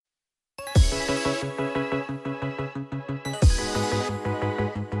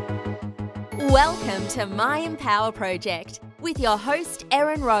Welcome to My Empower Project with your host,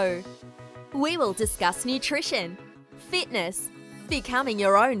 Erin Rowe. We will discuss nutrition, fitness, becoming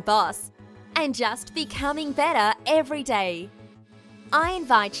your own boss, and just becoming better every day. I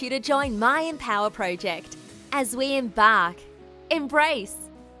invite you to join My Empower Project as we embark, embrace,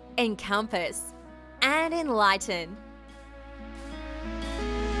 encompass, and enlighten.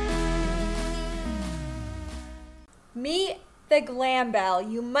 Meet the Glam Belle.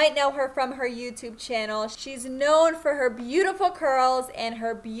 You might know her from her YouTube channel. She's known for her beautiful curls and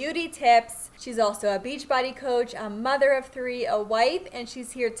her beauty tips. She's also a Beachbody coach, a mother of three, a wife, and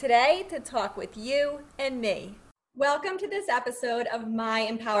she's here today to talk with you and me. Welcome to this episode of My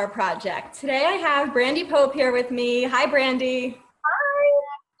Empower Project. Today I have Brandy Pope here with me. Hi, Brandy.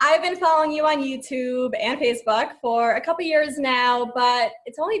 I've been following you on YouTube and Facebook for a couple years now, but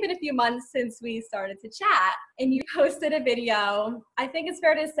it's only been a few months since we started to chat, and you posted a video. I think it's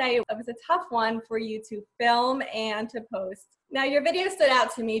fair to say it was a tough one for you to film and to post. Now, your video stood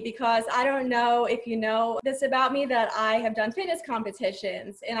out to me because I don't know if you know this about me, that I have done fitness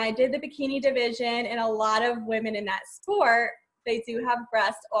competitions, and I did the bikini division, and a lot of women in that sport, they do have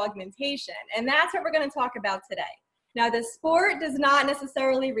breast augmentation, and that's what we're going to talk about today. Now, the sport does not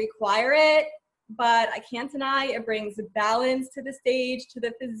necessarily require it, but I can't deny it brings balance to the stage, to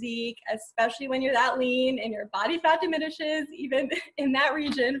the physique, especially when you're that lean and your body fat diminishes, even in that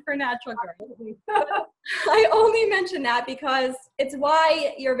region for natural girls. I only mention that because it's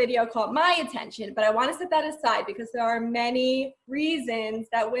why your video caught my attention, but I want to set that aside because there are many reasons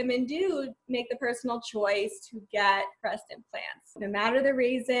that women do make the personal choice to get breast implants. No matter the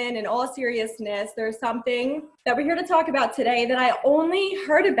reason, in all seriousness, there's something that we're here to talk about today that I only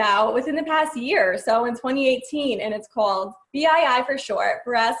heard about within the past year, so in 2018, and it's called BII for short,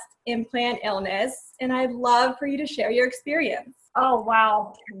 breast implant illness, and I'd love for you to share your experience. Oh,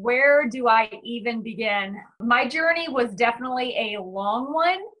 wow. Where do I even begin? My journey was definitely a long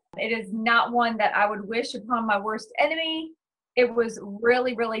one. It is not one that I would wish upon my worst enemy. It was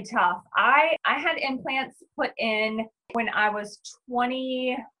really, really tough. I had implants put in when I was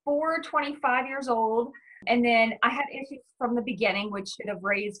 24, 25 years old. And then I had issues from the beginning, which should have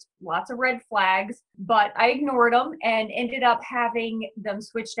raised lots of red flags, but I ignored them and ended up having them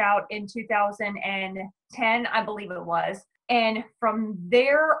switched out in 2010, I believe it was. And from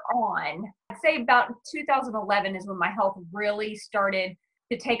there on, I'd say about 2011 is when my health really started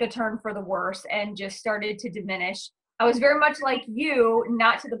to take a turn for the worse and just started to diminish. I was very much like you,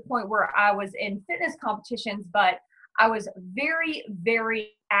 not to the point where I was in fitness competitions, but I was very,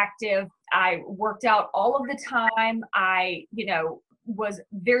 very active. I worked out all of the time. I, was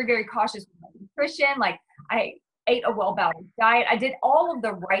very, very cautious with my nutrition. Like, I ate a well-balanced diet. I did all of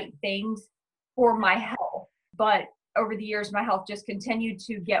the right things for my health, but over the years, my health just continued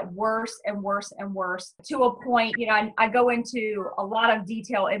to get worse and worse and worse, to a point, I go into a lot of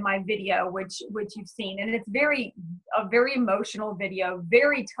detail in my video, which you've seen, and it's a very emotional video,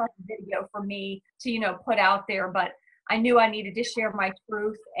 very tough video for me to, put out there, but I knew I needed to share my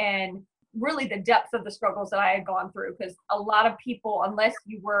truth and really the depths of the struggles that I had gone through, because a lot of people, unless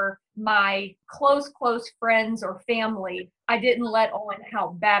you were my close friends or family, I didn't let on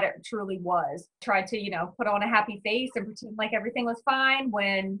how bad it truly was. Tried to, put on a happy face and pretend like everything was fine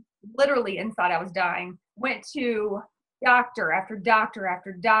when literally inside I was dying. Went to doctor after doctor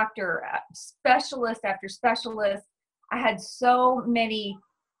after doctor, specialist after specialist. I had so many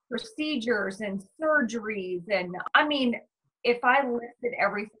procedures and surgeries, and if I listed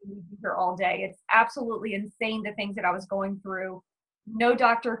everything, we'd be here all day. It's absolutely insane, the things that I was going through. No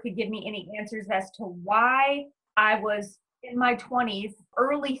doctor could give me any answers as to why I was in my 20s,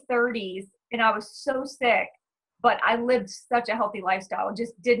 early 30s, and I was so sick, but I lived such a healthy lifestyle. It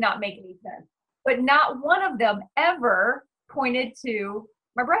just did not make any sense. But not one of them ever pointed to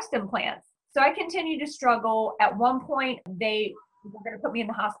my breast implants. So I continued to struggle. At one point, they were going to put me in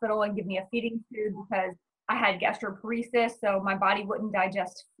the hospital and give me a feeding tube because I had gastroparesis, so my body wouldn't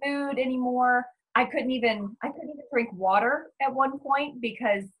digest food anymore. I couldn't even drink water at one point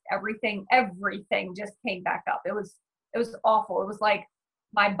because everything just came back up. It was awful. It was like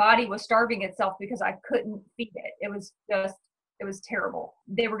my body was starving itself because I couldn't feed it. It was terrible.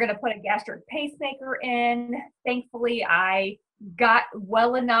 They were going to put a gastric pacemaker in. Thankfully, I got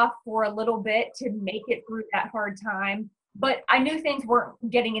well enough for a little bit to make it through that hard time. But I knew things weren't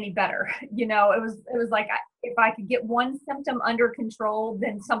getting any better. It was like if I could get one symptom under control,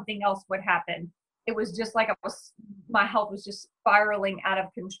 then something else would happen. It was just like my health was just spiraling out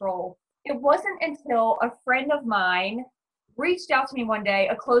of control. It wasn't until a friend of mine reached out to me one day,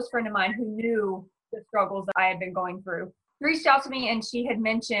 a close friend of mine who knew the struggles that I had been going through. reached out to me and she had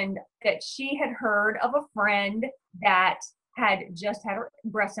mentioned that she had heard of a friend that had just had her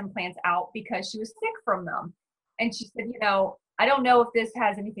breast implants out because she was sick from them. And she said, I don't know if this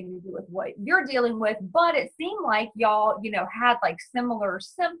has anything to do with what you're dealing with, but it seemed like y'all, had like similar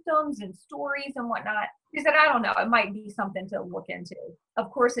symptoms and stories and whatnot. She said, I don't know, it might be something to look into. Of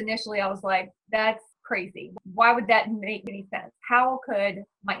course, initially I was like, that's crazy. Why would that make any sense? How could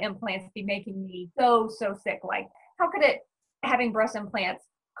my implants be making me so sick? Like, how could it, having breast implants,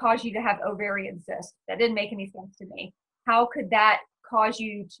 cause you to have ovarian cysts? That didn't make any sense to me. How could that cause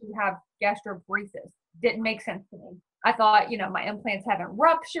you to have gastroparesis? Didn't make sense to me. I thought, my implants haven't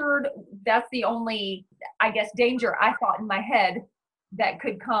ruptured. That's the only, I guess, danger I thought in my head that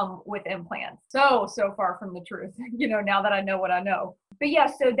could come with implants. So far from the truth, now that I know what I know. But yeah,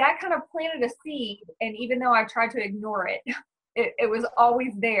 so that kind of planted a seed. And even though I tried to ignore it, it was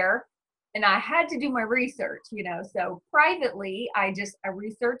always there. And I had to do my research, so privately, I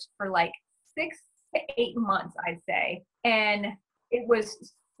researched for like 6 to 8 months, I'd say. And it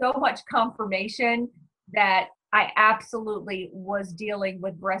was so much confirmation that I absolutely was dealing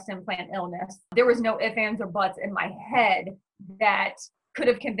with breast implant illness. There was no ifs, ands, or buts in my head that could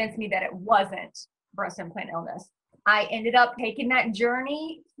have convinced me that it wasn't breast implant illness. I ended up taking that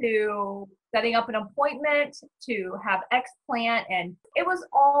journey to setting up an appointment to have explant, and it was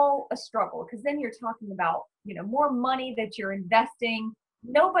all a struggle because then you're talking about, more money that you're investing.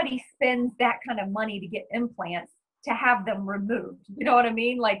 Nobody spends that kind of money to get implants to have them removed. You know what I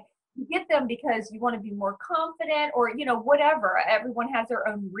mean? Like, you get them because you want to be more confident or, whatever. Everyone has their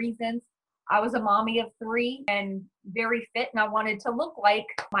own reasons. I was a mommy of 3 and very fit, and I wanted to look like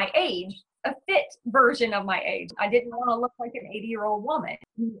my age, a fit version of my age. I didn't want to look like an 80-year-old woman.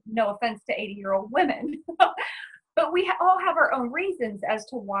 No offense to 80-year-old women. But we all have our own reasons as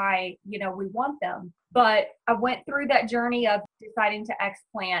to why, we want them. But I went through that journey of deciding to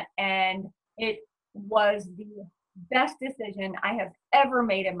explant, and it was the best decision I have ever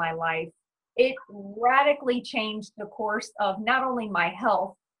made in my life. It radically changed the course of not only my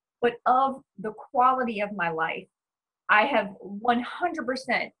health, but of the quality of my life. I have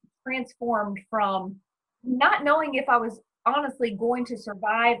 100% transformed from not knowing if I was honestly going to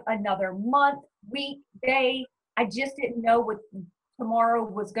survive another month, week, day. I just didn't know what tomorrow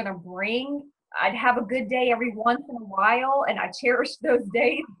was going to bring. I'd have a good day every once in a while, and I cherished those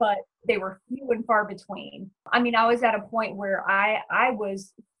days, but they were few and far between. I mean, I was at a point where I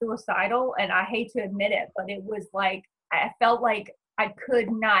was suicidal, and I hate to admit it, but it was like, I felt like I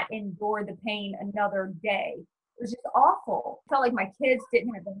could not endure the pain another day. It was just awful. I felt like my kids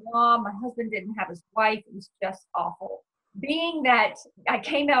didn't have a mom, my husband didn't have his wife. It was just awful. Being that I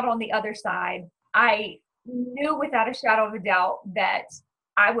came out on the other side, I knew without a shadow of a doubt that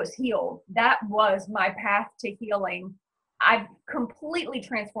I was healed. That was my path to healing. I've completely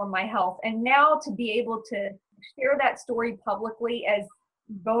transformed my health. And now to be able to share that story publicly, as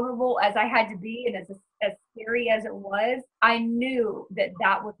vulnerable as I had to be and as scary as it was, I knew that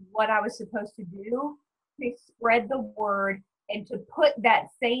that was what I was supposed to do, to spread the word and to put that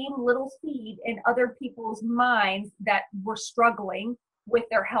same little seed in other people's minds that were struggling with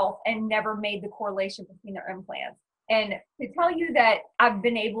their health and never made the correlation between their implants. And to tell you that I've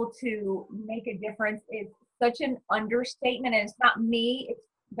been able to make a difference is such an understatement. And it's not me, it's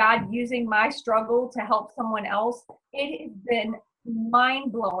God using my struggle to help someone else. It has been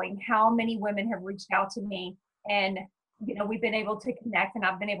mind-blowing how many women have reached out to me, and we've been able to connect, and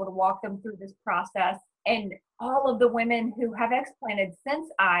I've been able to walk them through this process. And all of the women who have explanted since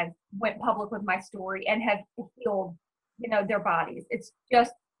I went public with my story and have healed, their bodies. It's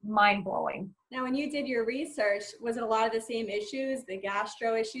just mind-blowing. Now, when you did your research, was it a lot of the same issues, the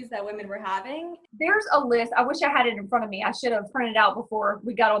gastro issues that women were having? There's a list. I wish I had it in front of me. I should have printed it out before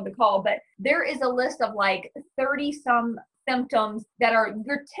we got on the call, but there is a list of like 30 some symptoms that are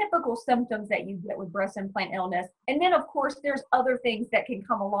your typical symptoms that you get with breast implant illness. And then of course, there's other things that can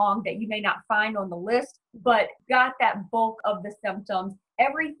come along that you may not find on the list, but got that bulk of the symptoms,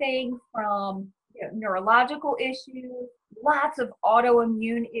 everything from neurological issues, lots of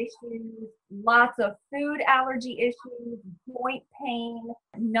autoimmune issues, lots of food allergy issues, joint pain,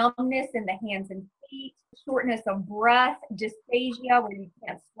 numbness in the hands and feet, shortness of breath, dysphagia where you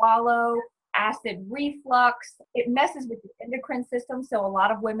can't swallow, acid reflux. It messes with the endocrine system. So a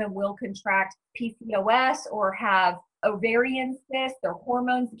lot of women will contract PCOS or have ovarian cysts. Their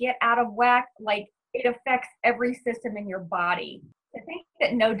hormones get out of whack. Like, it affects every system in your body. I think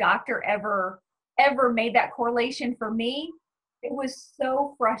that no doctor ever made that correlation for me. It was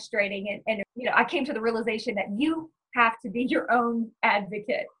so frustrating. And I came to the realization that you have to be your own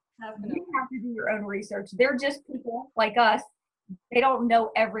advocate. Definitely. You have to do your own research. They're just people like us. They don't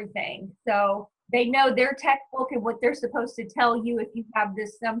know everything. So they know their textbook and what they're supposed to tell you if you have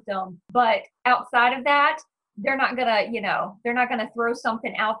this symptom. But outside of that, they're not gonna, they're not gonna throw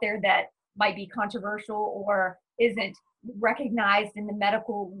something out there that might be controversial or isn't recognized in the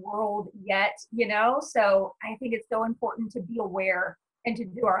medical world yet, So I think it's so important to be aware and to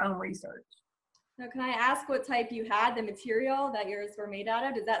do our own research. Now, can I ask what type you had, the material that yours were made out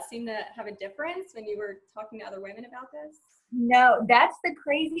of? Does that seem to have a difference when you were talking to other women about this? No, that's the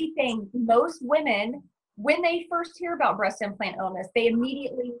crazy thing. Most women, when they first hear about breast implant illness,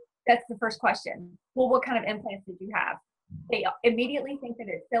 that's the first question. Well, what kind of implants did you have? They immediately think that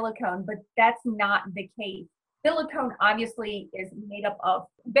it's silicone, but that's not the case. Silicone obviously is made up of,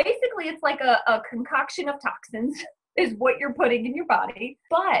 basically it's like a concoction of toxins is what you're putting in your body.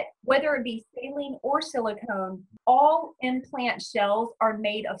 But whether it be saline or silicone, all implant shells are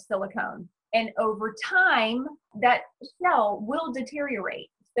made of silicone. And over time, that shell will deteriorate.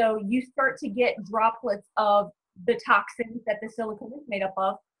 So you start to get droplets of the toxins that the silicone is made up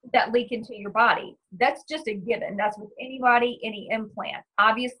of that leak into your body. That's just a given. That's with anybody, any implant.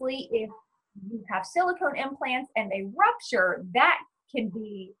 Obviously, if you have silicone implants and they rupture, that can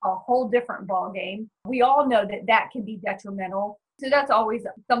be a whole different ballgame. We all know that that can be detrimental. So that's always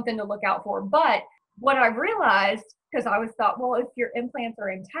something to look out for. But what I realized, because I always thought, well, if your implants are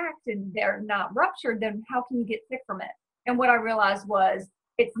intact and they're not ruptured, then how can you get sick from it? And what I realized was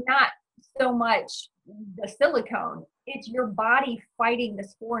it's not so much the silicone, it's your body fighting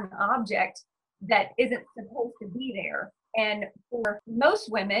this foreign object that isn't supposed to be there. And for most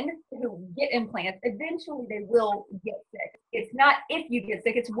women who get implants, eventually they will get sick. It's not if you get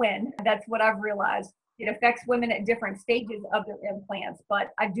sick, it's when. That's what I've realized. It affects women at different stages of their implants,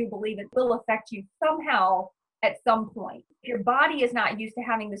 but I do believe it will affect you somehow at some point. If your body is not used to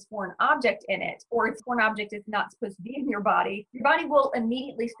having this foreign object in it, or its foreign object is not supposed to be in your body will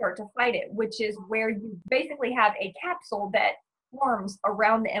immediately start to fight it, which is where you basically have a capsule that forms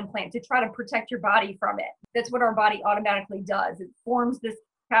around the implant to try to protect your body from it. That's what our body automatically does. It forms this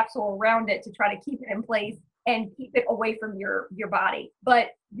capsule around it to try to keep it in place and keep it away from your body. But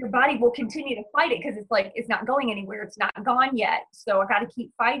your body will continue to fight it because it's like, it's not going anywhere. It's not gone yet. So I got to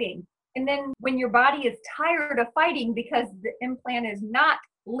keep fighting. And then when your body is tired of fighting because the implant is not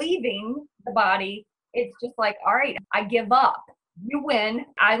leaving the body, it's just like, all right, I give up. You win,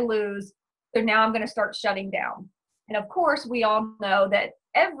 I lose. So now I'm going to start shutting down. And of course, we all know that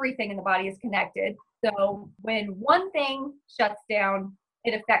everything in the body is connected. So when one thing shuts down,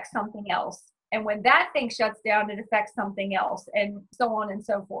 it affects something else. And when that thing shuts down, it affects something else, and so on and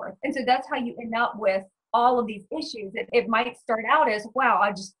so forth. And so that's how you end up with all of these issues. It might start out as, wow,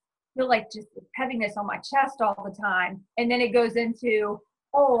 I just feel like just heaviness on my chest all the time. And then it goes into,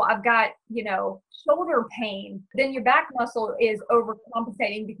 oh, I've got, shoulder pain. Then your back muscle is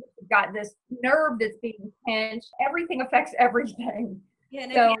overcompensating because you've got this nerve that's being pinched. Everything affects everything. Yeah,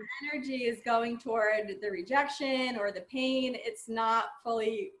 and if your energy is going toward the rejection or the pain, it's not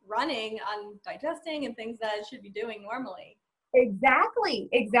fully running on digesting and things that it should be doing normally. Exactly.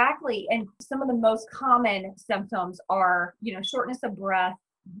 And some of the most common symptoms are, shortness of breath.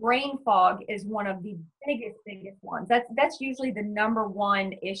 Brain fog is one of the biggest ones. That's usually the number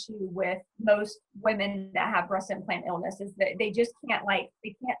one issue with most women that have breast implant illness, is that they just can't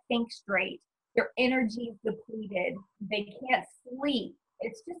think straight. Their energy is depleted. They can't sleep.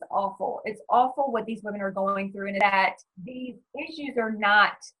 It's just awful. It's awful what these women are going through, and that these issues are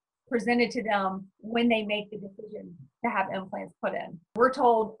not presented to them when they make the decision to have implants put in. We're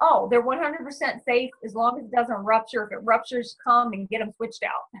told, oh, they're 100% safe as long as it doesn't rupture. If it ruptures, come and get them switched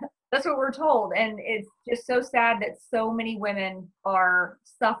out. That's what we're told. And it's just so sad that so many women are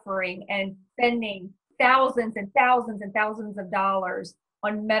suffering and spending thousands and thousands and thousands of dollars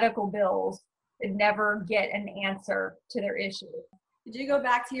on medical bills to never get an answer to their issue. Did you go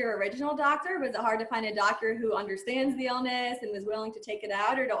back to your original doctor? Was it hard to find a doctor who understands the illness and was willing to take it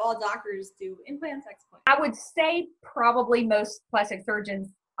out, or do all doctors do implants, explants? I would say probably most plastic surgeons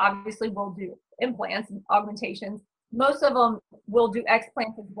obviously will do implants and augmentations. Most of them will do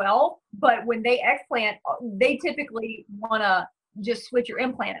explants as well, but when they explant, they typically want to just switch your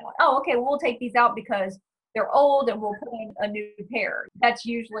implant out. Oh, okay, we'll take these out because they're old and we'll put in a new pair. That's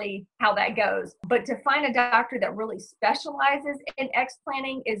usually how that goes. But to find a doctor that really specializes in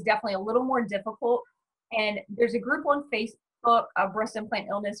explanting is definitely a little more difficult. And there's a group on Facebook, a breast implant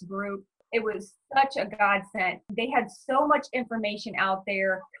illness group. It was such a godsend. They had so much information out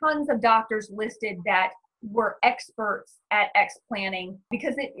there, tons of doctors listed that were experts at explanting,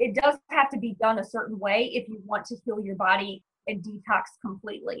 because it does have to be done a certain way if you want to heal your body and detox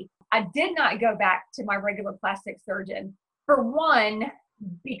completely. I did not go back to my regular plastic surgeon. For one,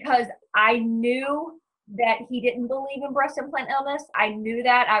 because I knew that he didn't believe in breast implant illness. I knew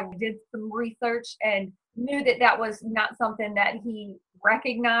that. I did some research and knew that that was not something that he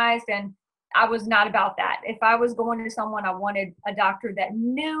recognized, and I was not about that. If I was going to someone, I wanted a doctor that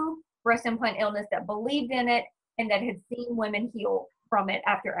knew breast implant illness, that believed in it, and that had seen women heal from it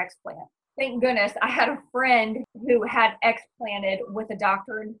after explant. Thank goodness I had a friend who had explanted with a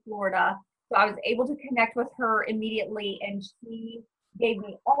doctor in Florida. So I was able to connect with her immediately, and she gave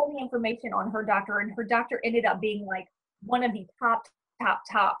me all the information on her doctor, and her doctor ended up being like one of the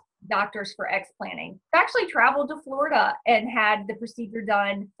top doctors for explanting. I actually traveled to Florida and had the procedure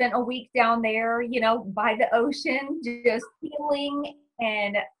done, spent a week down there, by the ocean, just healing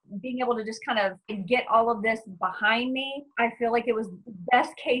and being able to just kind of get all of this behind me. I feel like it was the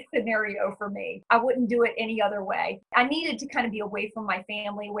best case scenario for me. I wouldn't do it any other way. I needed to kind of be away from my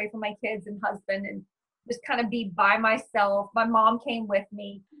family, away from my kids and husband, and just kind of be by myself. My mom came with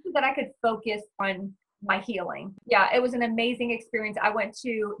me so that I could focus on my healing. Yeah, it was an amazing experience. I went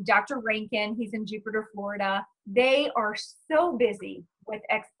to Dr. Rankin. He's in Jupiter, Florida. They are so busy with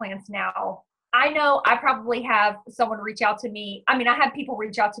explants now. I know I probably have someone reach out to me. I mean, I have people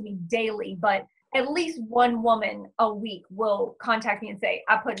reach out to me daily, but at least one woman a week will contact me and say,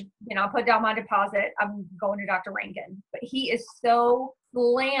 I put down my deposit. I'm going to Dr. Rankin. But he is so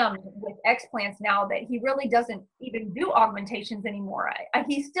slammed with explants now that he really doesn't even do augmentations anymore.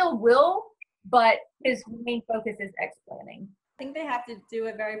 He still will, but his main focus is explanting. I think they have to do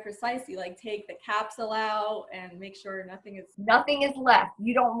it very precisely, like take the capsule out and make sure nothing is left.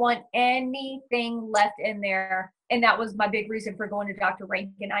 You don't want anything left in there. And that was my big reason for going to Dr.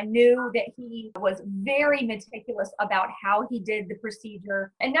 Rankin. I knew that he was very meticulous about how he did the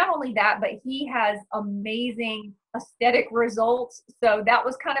procedure. And not only that, but he has amazing aesthetic results. So that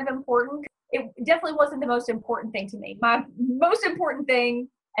was kind of important. It definitely wasn't the most important thing to me. My most important thing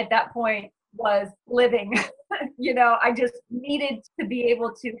at that point was living. I just needed to be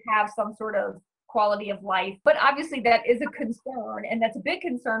able to have some sort of quality of life. But obviously that is a concern, and that's a big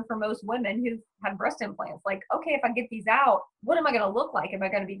concern for most women who have breast implants. Like, okay, if I get these out, what am I going to look like? Am I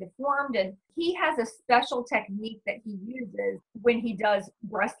going to be deformed? And he has a special technique that he uses when he does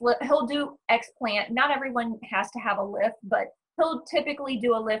breast lift. He'll do explant. Not everyone has to have a lift, but he'll typically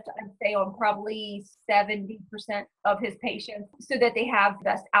do a lift, I'd say, on probably 70% of his patients so that they have the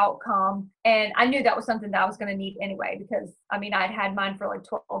best outcome. And I knew that was something that I was going to need anyway, because I'd had mine for like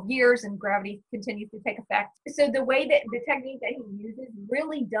 12 years and gravity continues to take effect. So the way that the technique that he uses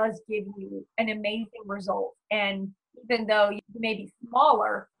really does give you an amazing result. And even though you may be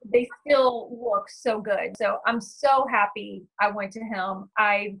smaller, they still look so good. So I'm so happy I went to him.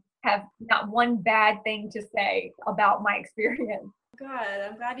 I have not one bad thing to say about my experience. Good.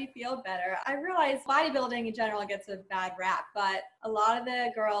 I'm glad you feel better. I realize bodybuilding in general gets a bad rap, but a lot of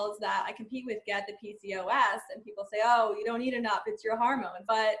the girls that I compete with get the PCOS, and people say, oh, you don't need enough, it's your hormones,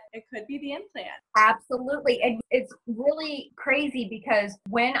 but it could be the implant. Absolutely. And it's really crazy because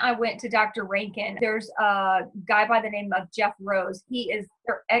when I went to Dr. Rankin, there's a guy by the name of Jeff Rose. He is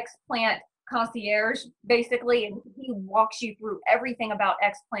their explant concierge, basically, and he walks you through everything about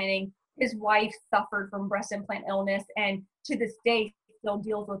explanting. His wife suffered from breast implant illness, and to this day still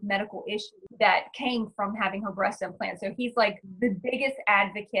deals with medical issues that came from having her breast implant. So he's like the biggest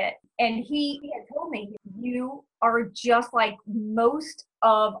advocate, and he had told me, you are just like most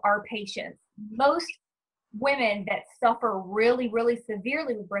of our patients. Most women that suffer really, really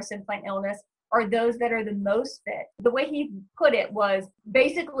severely with breast implant illness are those that are the most fit. The way he put it was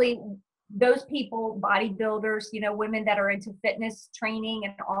basically those people, bodybuilders, women that are into fitness training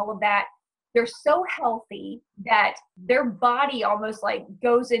and all of that, they're so healthy that their body almost like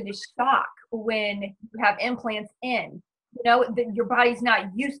goes into shock when you have implants in. Your body's not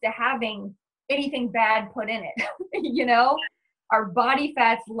used to having anything bad put in it. Our body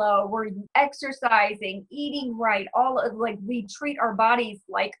fat's low, we're exercising, eating right, we treat our bodies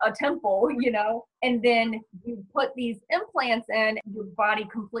like a temple, and then you put these implants in, your body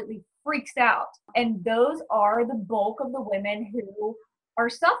completely freaks out. And those are the bulk of the women who are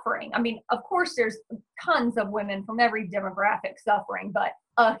suffering. Of course, there's tons of women from every demographic suffering, but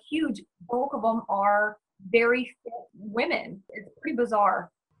a huge bulk of them are very fit women. It's pretty bizarre.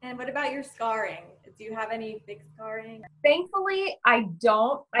 And what about your scarring? Do you have any big scarring? Thankfully, I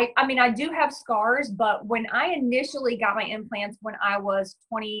don't. I do have scars, but when I initially got my implants when I was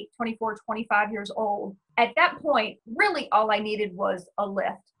 20, 24, 25 years old, at that point, really all I needed was a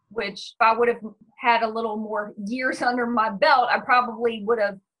lift, which if I would have had a little more years under my belt, I probably would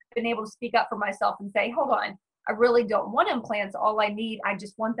have been able to speak up for myself and say, hold on, I really don't want implants. All I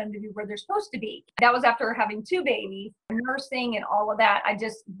just want them to be where they're supposed to be. That was after having 2 babies, nursing and all of that. I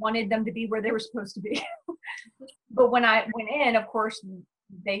just wanted them to be where they were supposed to be. But when I went in, of course,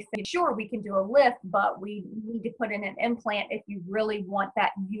 they said, sure, we can do a lift, but we need to put in an implant if you really want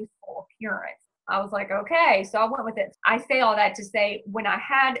that youthful appearance. I was like, okay, so I went with it. I say all that to say, when I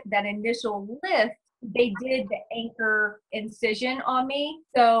had that initial lift, they did the anchor incision on me.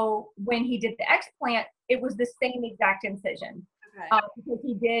 So when he did the explant, it was the same exact incision. Okay. Because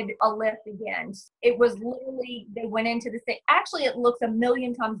he did a lift again. It was literally, they went into the same, actually it looks a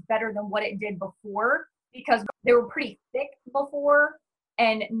million times better than what it did before, because they were pretty thick before,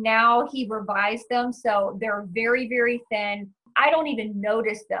 and now he revised them. So they're very, very thin. I don't even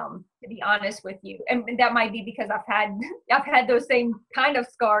notice them, to be honest with you. And that might be because I've had those same kind of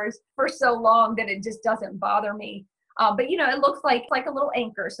scars for so long that it just doesn't bother me. But it looks like a little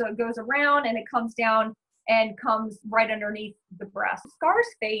anchor. So it goes around and it comes down and comes right underneath the breast. Scars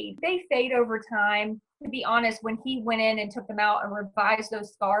fade. They fade over time. To be honest, when he went in and took them out and revised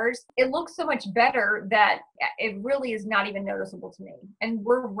those scars, it looks so much better that it really is not even noticeable to me. And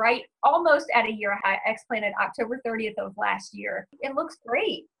we're right almost at a year. I explanted October 30th of last year. It looks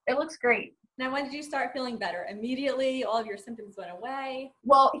great. It looks great. Now, when did you start feeling better? Immediately, all of your symptoms went away?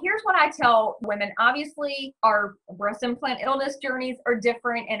 Well, here's what I tell women. Obviously, our breast implant illness journeys are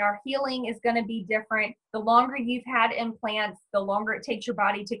different and our healing is going to be different. The longer you've had implants, the longer it takes your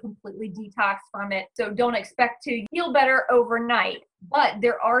body to completely detox from it. So don't expect to feel better overnight, but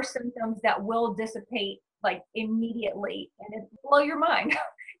there are symptoms that will dissipate like immediately, and it will blow your mind.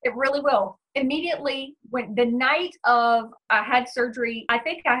 It really will. Immediately, when the night of I had surgery, I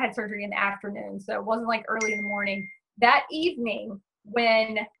think I had surgery in the afternoon, so it wasn't like early in the morning. That evening,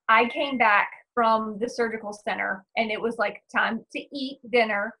 when I came back from the surgical center and it was like time to eat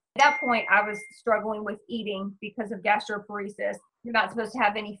dinner, at that point I was struggling with eating because of gastroparesis. You're not supposed to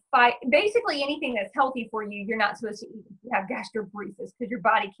have any fight. Basically, anything that's healthy for you, you're not supposed to eat if you have gastroparesis because your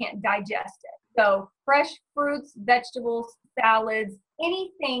body can't digest it. So fresh fruits, vegetables, salads,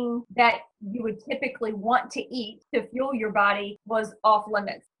 anything that you would typically want to eat to fuel your body was off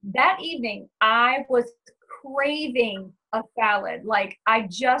limits. That evening, I was craving a salad. Like I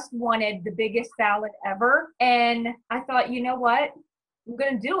just wanted the biggest salad ever. And I thought, you know what? I'm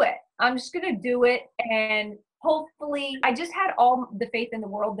going to do it. I'm just going to do it. And hopefully, I just had all the faith in the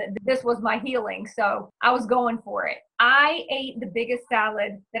world that this was my healing. So I was going for it. I ate the biggest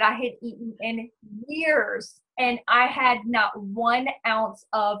salad that I had eaten in years, and I had not 1 ounce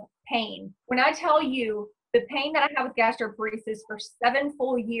of pain. When I tell you the pain that I had with gastroparesis for 7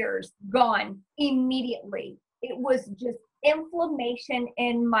 full years, gone immediately. It was just inflammation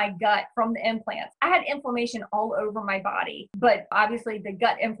in my gut from the implants. I had inflammation all over my body, but obviously the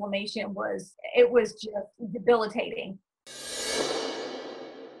gut inflammation was just debilitating.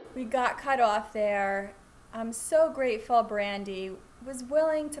 We got cut off there. I'm so grateful Brandy was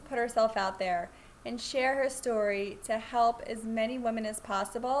willing to put herself out there and share her story to help as many women as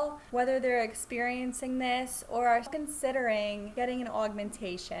possible, whether they're experiencing this or are considering getting an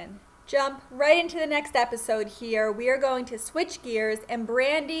augmentation. Jump right into the next episode here. We are going to switch gears and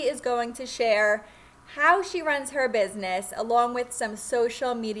Brandy is going to share how she runs her business along with some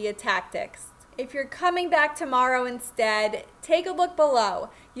social media tactics. If you're coming back tomorrow instead, take a look below.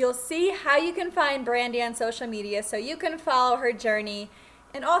 You'll see how you can find Brandy on social media so you can follow her journey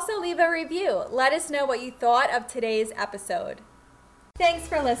and also leave a review. Let us know what you thought of today's episode. Thanks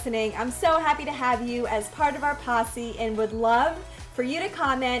for listening. I'm so happy to have you as part of our posse and would love for you to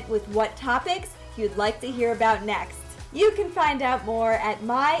comment with what topics you'd like to hear about next. You can find out more at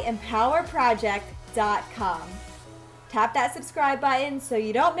myempowerproject.com. Tap that subscribe button so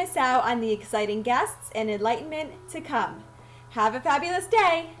you don't miss out on the exciting guests and enlightenment to come. Have a fabulous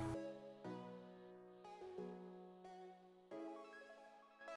day.